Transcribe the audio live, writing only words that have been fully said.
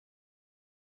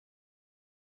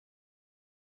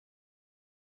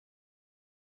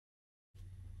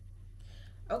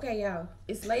Okay, y'all,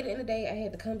 it's later in the day. I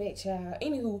had to come back, child.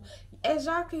 Anywho, as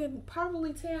y'all can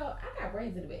probably tell, I got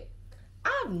braids in the back.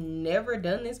 I've never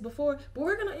done this before, but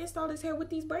we're gonna install this hair with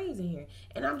these braids in here,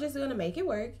 and I'm just gonna make it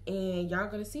work, and y'all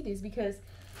gonna see this because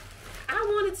I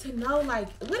wanted to know, like,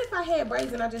 what if I had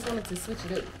braids and I just wanted to switch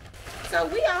it up? So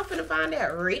we all finna find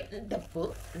out right the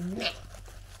book now.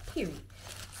 Period.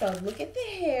 So look at the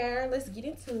hair. Let's get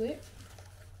into it.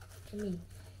 Let me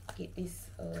get this.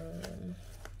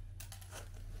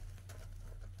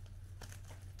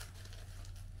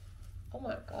 Oh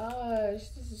my gosh,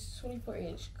 this is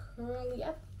 24-inch curly.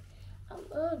 I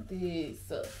love this.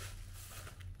 This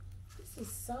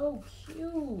is so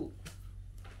cute.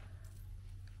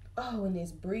 Oh, and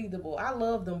it's breathable. I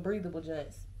love them breathable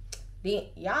joints. Then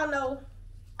y'all know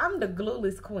I'm the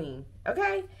glueless queen.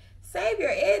 Okay, save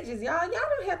your edges, y'all. Y'all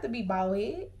don't have to be bald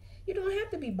head. You don't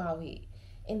have to be bald head.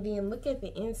 And then look at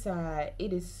the inside.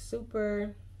 It is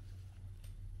super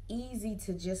easy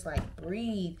to just like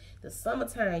breathe. The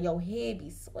summertime, your head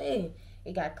be sweating.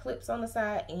 It got clips on the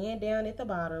side and down at the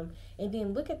bottom. And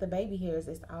then look at the baby hairs.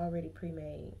 It's already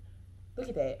pre-made. Look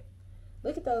at that.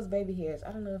 Look at those baby hairs.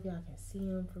 I don't know if y'all can see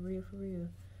them for real, for real.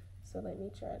 So let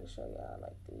me try to show y'all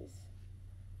like this.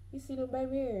 You see them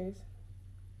baby hairs?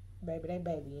 Baby, they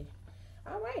babying.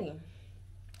 Alrighty.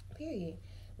 Period.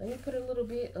 Let me put a little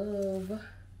bit of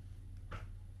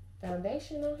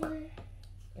foundation on here.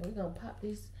 And we're going to pop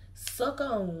this sucker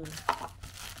on.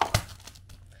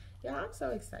 Y'all, I'm so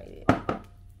excited. I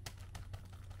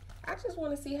just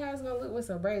want to see how it's going to look with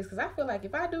some braids. Because I feel like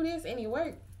if I do this and it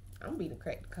work, I'm going to be the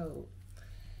crack the code.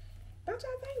 Don't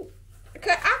y'all think?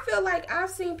 Because I feel like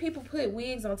I've seen people put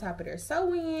wigs on top of their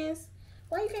sew-ins.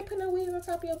 Why you can't put no wigs on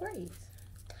top of your braids?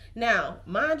 Now,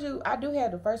 mind you, I do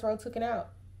have the first row taken out.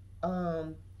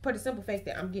 For the simple fact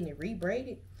that I'm getting it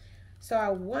re-braided. So I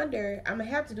wonder, I'm going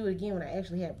to have to do it again when I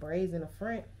actually have braids in the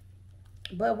front.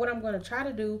 But what I'm going to try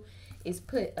to do is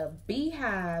put a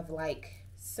beehive, like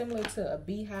similar to a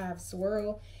beehive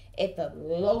swirl at the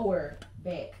lower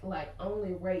back, like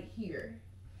only right here.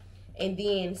 And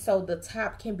then so the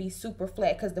top can be super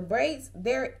flat. Because the braids,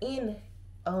 they're in,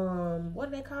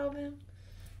 what do they call them?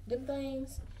 Them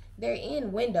things? They're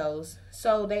in windows.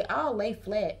 So they all lay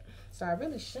flat. So I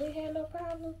really shouldn't have no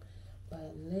problem.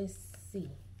 But let's see.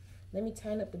 Let me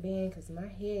tighten up the band because my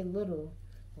head little.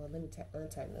 Well, let me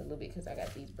untighten it a little bit because I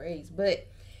got these braids. But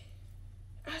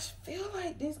I feel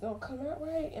like this gonna come out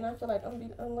right. And I feel like I'm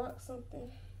gonna unlock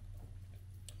something.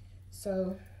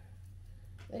 So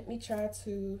let me try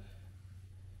to.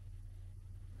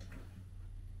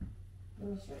 Let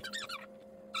me show you.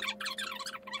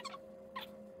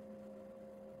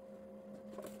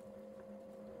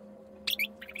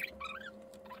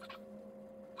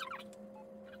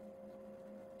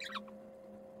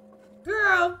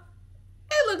 Girl,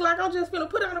 it look like I'm just gonna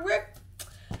put on a rip.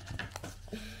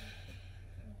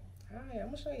 Alright, I'm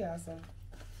gonna show y'all some.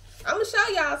 I'm gonna show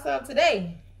y'all some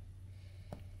today.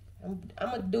 I'm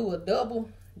gonna do a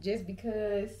double just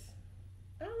because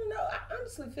I don't know. I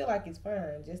honestly feel like it's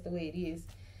fine just the way it is.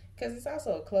 Because it's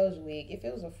also a closure wig. If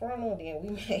it was a frontal, then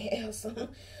we may have some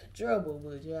trouble.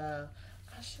 But y'all,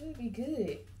 I should be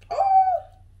good. Oh!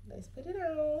 Let's put it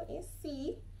on and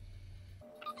see.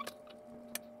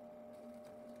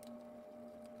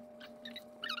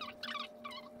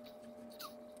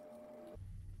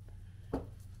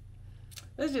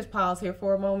 Let's just pause here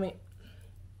for a moment.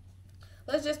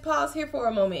 Let's just pause here for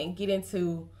a moment and get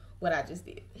into what I just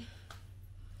did.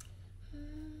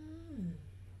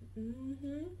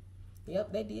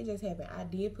 Yep, that did just happen. I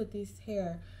did put this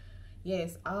hair,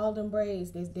 yes, all them braids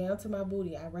that's down to my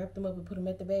booty. I wrapped them up and put them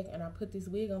at the back, and I put this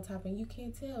wig on top, and you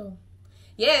can't tell.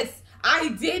 Yes, I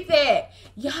did that.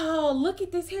 Y'all, look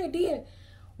at this hair.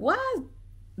 Why is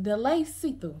the lace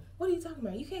see-through? What are you talking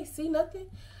about? You can't see nothing?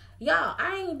 Y'all,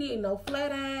 I ain't did no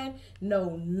flat iron,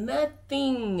 no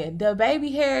nothing. The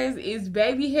baby hairs is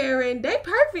baby hair, and they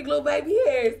perfect little baby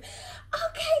hairs.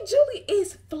 Okay, Julie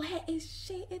is flat as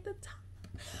shit at the top.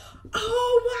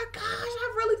 Oh my gosh,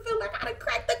 I really feel like I done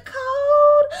cracked the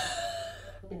code.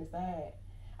 Inside,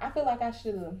 I feel like I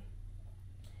should have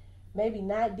maybe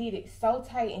not did it so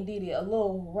tight and did it a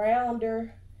little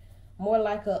rounder, more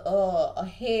like a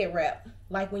head wrap,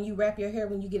 like when you wrap your hair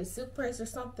when you get a silk press or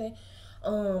something.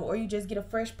 Or you just get a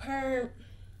fresh perm.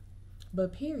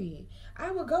 But period, I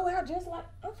would go out just like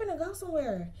I'm finna go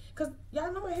somewhere. Cause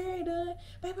y'all know my hair ain't done.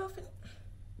 Baby, I'm finna.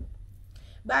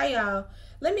 Bye y'all.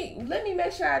 Let me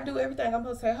make sure I do everything I'm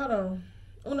supposed to say. Hold on.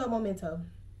 Uno momento.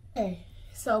 Okay.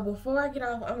 So before I get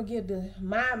off, I'm gonna give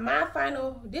my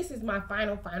final. This is my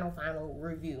final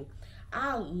review.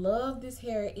 I love this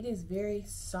hair. It is very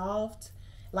soft.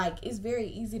 Like, it's very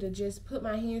easy to just put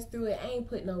my hands through it. I ain't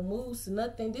put no mousse,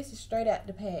 nothing. This is straight out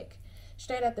the pack.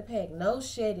 Straight out the pack. No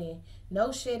shedding.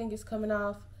 No shedding is coming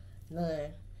off.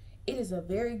 None. It is a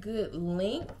very good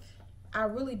length. I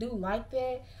really do like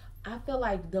that. I feel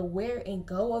like the wear and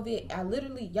go of it, I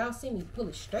literally, y'all see me pull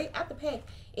it straight out the pack.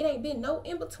 It ain't been no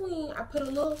in between. I put a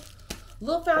little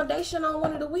foundation on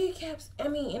one of the wig caps. I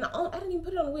mean, I didn't even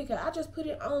put it on the wig cap. I just put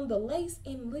it on the lace,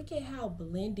 and look at how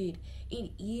blended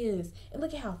it is. And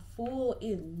look at how full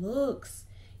it looks,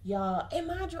 y'all. And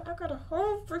mind you, I got a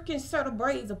whole freaking set of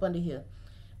braids up under here.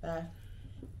 Bye.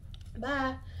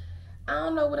 Bye. I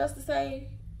don't know what else to say,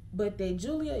 but that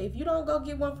Julia, if you don't go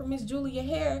get one from Miss Julia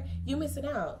Hair, you missing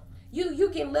out. You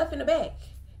getting left in the back.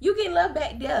 You getting left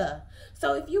back there.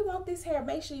 So if you want this hair,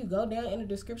 make sure you go down in the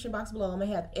description box below. I'm going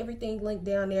to have everything linked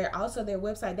down there. Also, their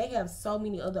website, they have so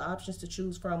many other options to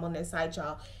choose from on their site,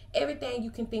 y'all. Everything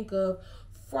you can think of.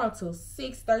 Frontal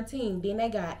 613. Then they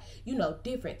got, you know,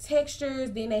 different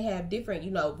textures. Then they have different,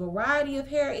 you know, variety of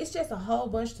hair. It's just a whole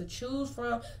bunch to choose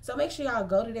from. So make sure y'all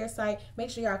go to their site. Make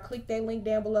sure y'all click that link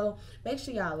down below. Make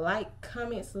sure y'all like,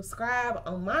 comment, subscribe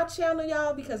on my channel,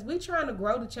 y'all, because we're trying to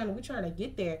grow the channel. We're trying to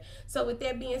get there. So with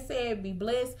that being said, be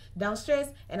blessed, don't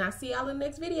stress, and I'll see y'all in the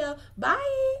next video.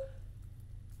 Bye.